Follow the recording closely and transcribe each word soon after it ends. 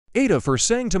AITA for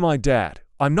saying to my dad,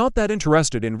 "I'm not that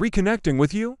interested in reconnecting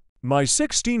with you." My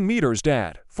 16 meters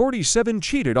dad, 47,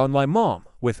 cheated on my mom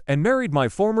with and married my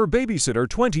former babysitter,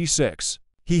 26.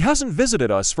 He hasn't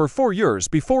visited us for 4 years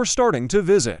before starting to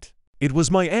visit. It was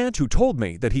my aunt who told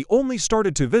me that he only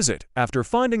started to visit after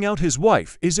finding out his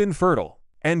wife is infertile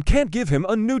and can't give him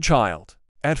a new child.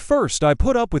 At first I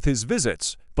put up with his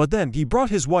visits, but then he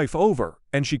brought his wife over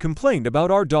and she complained about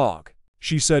our dog.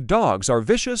 She said dogs are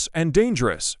vicious and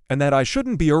dangerous and that I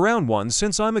shouldn't be around one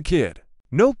since I'm a kid.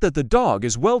 Note that the dog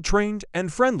is well trained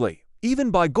and friendly, even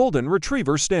by golden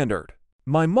retriever standard.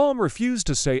 My mom refused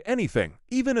to say anything,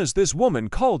 even as this woman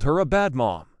called her a bad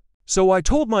mom. So I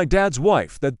told my dad's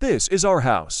wife that this is our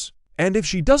house, and if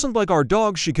she doesn't like our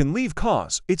dog she can leave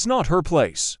cause it's not her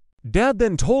place. Dad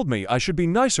then told me I should be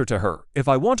nicer to her if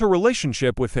I want a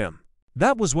relationship with him.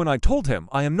 That was when I told him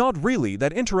I am not really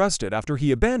that interested after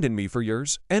he abandoned me for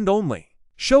years and only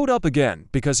showed up again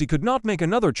because he could not make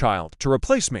another child to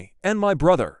replace me and my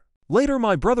brother. Later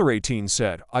my brother 18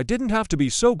 said I didn't have to be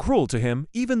so cruel to him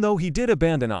even though he did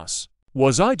abandon us.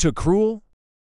 Was I too cruel?